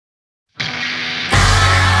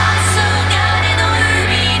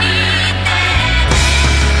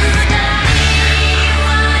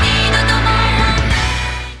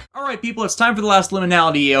Alright people, it's time for the last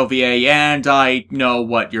Liminality OVA, and I know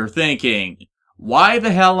what you're thinking. Why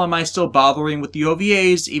the hell am I still bothering with the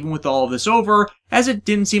OVAs, even with all of this over, as it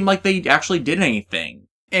didn't seem like they actually did anything?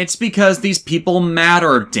 It's because these people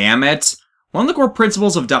matter, damn it! One of the core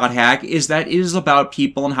principles of .hack is that it is about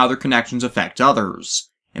people and how their connections affect others.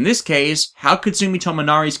 In this case, how Katsumi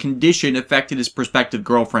Tominari's condition affected his prospective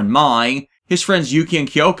girlfriend Mai, his friends Yuki and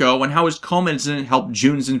Kyoko, and how his coma incident helped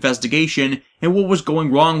Jun's investigation and what was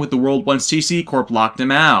going wrong with the world once CCCorp locked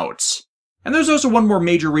him out. And there's also one more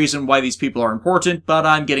major reason why these people are important, but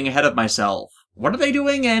I'm getting ahead of myself. What are they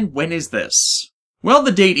doing, and when is this? Well,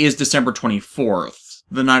 the date is December 24th,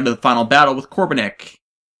 the night of the final battle with Korbanik.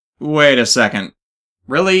 Wait a second.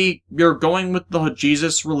 Really? You're going with the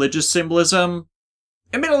Jesus religious symbolism?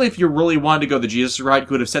 Admittedly, if you really wanted to go the Jesus route, you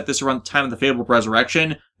could have set this around the time of the fabled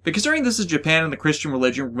resurrection, but considering this is Japan and the Christian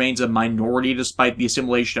religion remains a minority despite the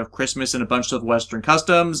assimilation of Christmas and a bunch of Western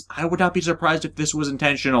customs, I would not be surprised if this was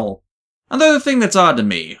intentional. Another thing that's odd to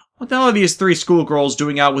me, what the hell are these three schoolgirls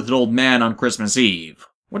doing out with an old man on Christmas Eve?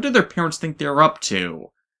 What do their parents think they're up to?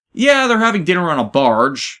 Yeah, they're having dinner on a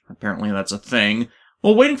barge, apparently that's a thing,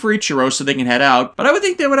 while waiting for Ichiro so they can head out, but I would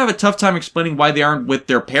think they would have a tough time explaining why they aren't with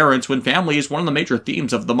their parents when family is one of the major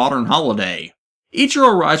themes of the modern holiday.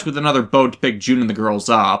 Ichiro arrives with another boat to pick Jun and the girls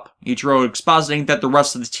up, Ichiro expositing that the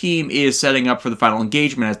rest of the team is setting up for the final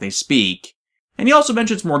engagement as they speak. And he also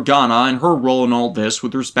mentions Morgana and her role in all this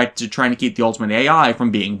with respect to trying to keep the ultimate AI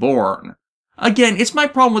from being born. Again, it's my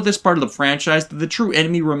problem with this part of the franchise that the true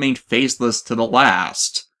enemy remained faceless to the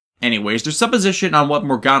last. Anyways, there's supposition on what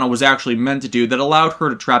Morgana was actually meant to do that allowed her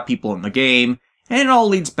to trap people in the game, and it all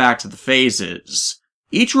leads back to the phases.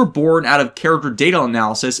 Each were born out of character data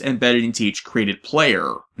analysis embedded into each created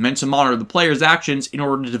player, meant to monitor the player's actions in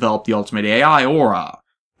order to develop the ultimate AI aura.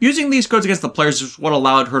 Using these codes against the players is what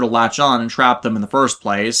allowed her to latch on and trap them in the first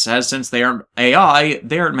place, as since they aren't AI,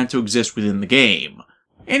 they aren't meant to exist within the game.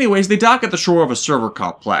 Anyways, they dock at the shore of a server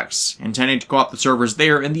complex, intending to co-opt the servers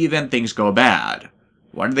there in the event things go bad.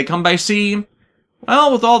 Why did they come by sea?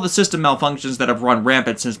 Well, with all the system malfunctions that have run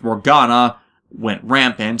rampant since Morgana went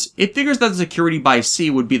rampant, it figures that the security by sea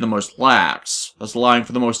would be the most lax, thus allowing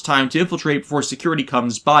for the most time to infiltrate before security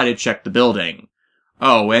comes by to check the building.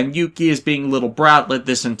 Oh, and Yuki is being a little bratlet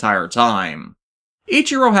this entire time.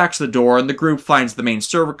 Ichiro hacks the door and the group finds the main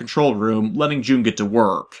server control room, letting Jun get to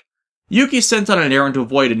work. Yuki is sent on an errand to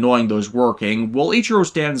avoid annoying those working, while Ichiro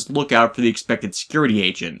stands lookout for the expected security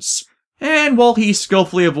agents. And while he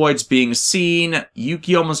skillfully avoids being seen,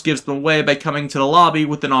 Yuki almost gives them away by coming to the lobby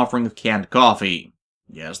with an offering of canned coffee.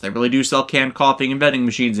 Yes, they really do sell canned coffee in vending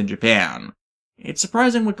machines in Japan. It's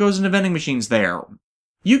surprising what goes into vending machines there.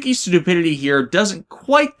 Yuki's stupidity here doesn't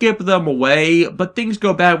quite give them away, but things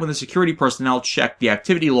go bad when the security personnel check the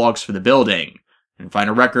activity logs for the building, and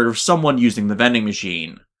find a record of someone using the vending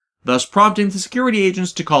machine, thus prompting the security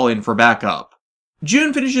agents to call in for backup.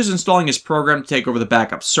 Jun finishes installing his program to take over the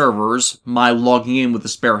backup servers, Mai logging in with a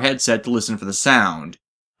spare headset to listen for the sound.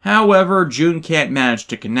 However, Jun can't manage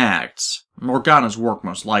to connect. Morgana's work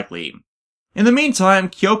most likely. In the meantime,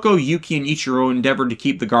 Kyoko, Yuki, and Ichiro endeavor to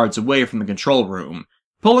keep the guards away from the control room,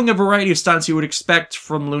 pulling a variety of stunts you would expect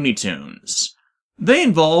from Looney Tunes. They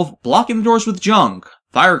involve blocking the doors with junk,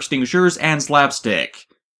 fire extinguishers, and slapstick.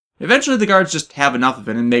 Eventually, the guards just have enough of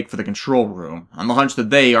it and make for the control room, on the hunch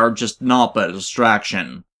that they are just naught but a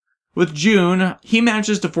distraction. With Jun, he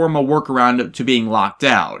manages to form a workaround to being locked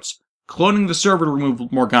out, cloning the server to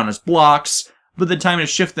remove Morgana's blocks, but the time to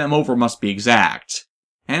shift them over must be exact.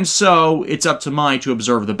 And so, it's up to Mai to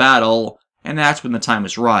observe the battle, and that's when the time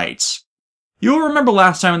is right. You'll remember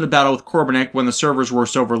last time in the battle with Korbanik when the servers were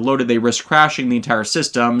so overloaded they risked crashing the entire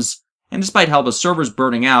systems, and despite how the servers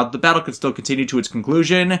burning out, the battle could still continue to its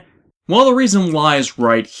conclusion. Well, the reason lies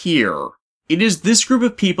right here. It is this group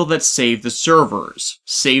of people that saved the servers,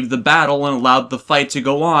 saved the battle, and allowed the fight to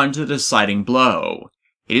go on to the deciding blow.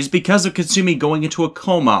 It is because of Katsumi going into a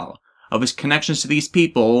coma, of his connections to these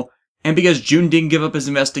people, and because Jun didn't give up his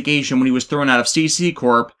investigation when he was thrown out of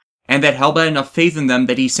CCCorp, and that held enough faith in them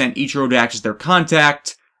that he sent Ichiro to act as their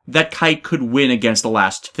contact, that Kite could win against the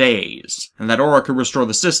last phase, and that Aura could restore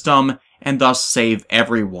the system, and thus save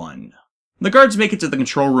everyone. The guards make it to the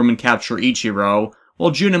control room and capture Ichiro, while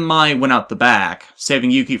Jun and Mai went out the back, saving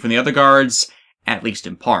Yuki from the other guards, at least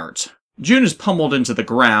in part. Jun is pummeled into the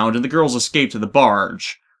ground, and the girls escape to the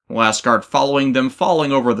barge, the last guard following them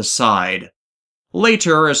falling over the side.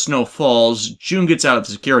 Later, as snow falls, Jun gets out of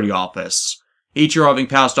the security office. Ichiro, having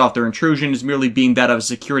passed off their intrusion, is merely being that of a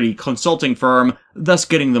security consulting firm, thus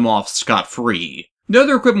getting them off scot-free. Though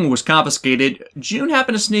their equipment was confiscated, Jun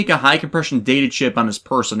happened to sneak a high-compression data chip on his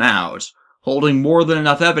person out, holding more than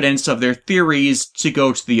enough evidence of their theories to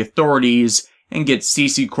go to the authorities and get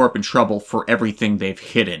CCCorp in trouble for everything they've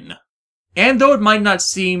hidden. And though it might not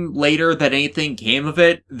seem later that anything came of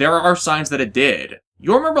it, there are signs that it did.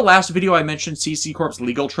 You'll remember last video I mentioned CCCorp's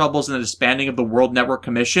legal troubles and the disbanding of the World Network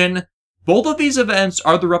Commission? Both of these events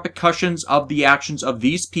are the repercussions of the actions of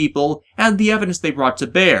these people and the evidence they brought to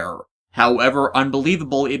bear, however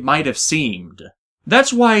unbelievable it might have seemed.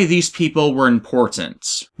 That's why these people were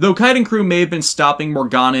important. Though Kite and crew may have been stopping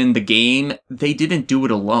Morgana in the game, they didn't do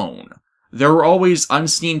it alone. There were always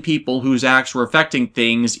unseen people whose acts were affecting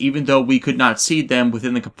things even though we could not see them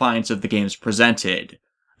within the confines of the games presented.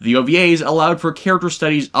 The OVAs allowed for character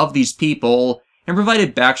studies of these people, and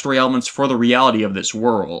provided backstory elements for the reality of this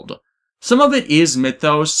world. Some of it is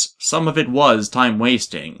mythos, some of it was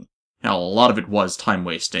time-wasting. Hell, a lot of it was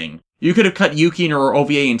time-wasting. You could have cut Yuki and her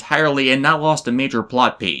OVA entirely and not lost a major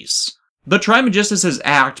plot piece. The Trimagistus'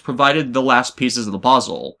 act provided the last pieces of the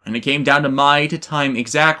puzzle, and it came down to Mai to time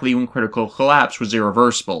exactly when critical collapse was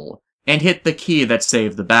irreversible, and hit the key that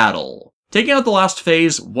saved the battle. Taking out the last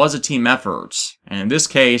phase was a team effort, and in this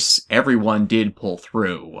case, everyone did pull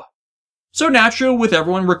through. So naturally, with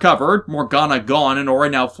everyone recovered, Morgana gone, and Aura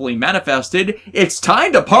now fully manifested, it's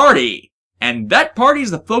time to party! And that party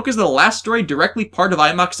is the focus of the last story directly part of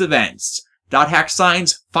IMAX events. .hack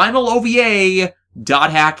signs final OVA,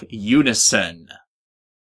 .hack Unison.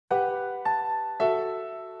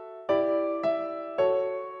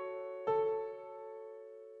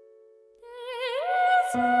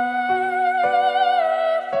 Yes.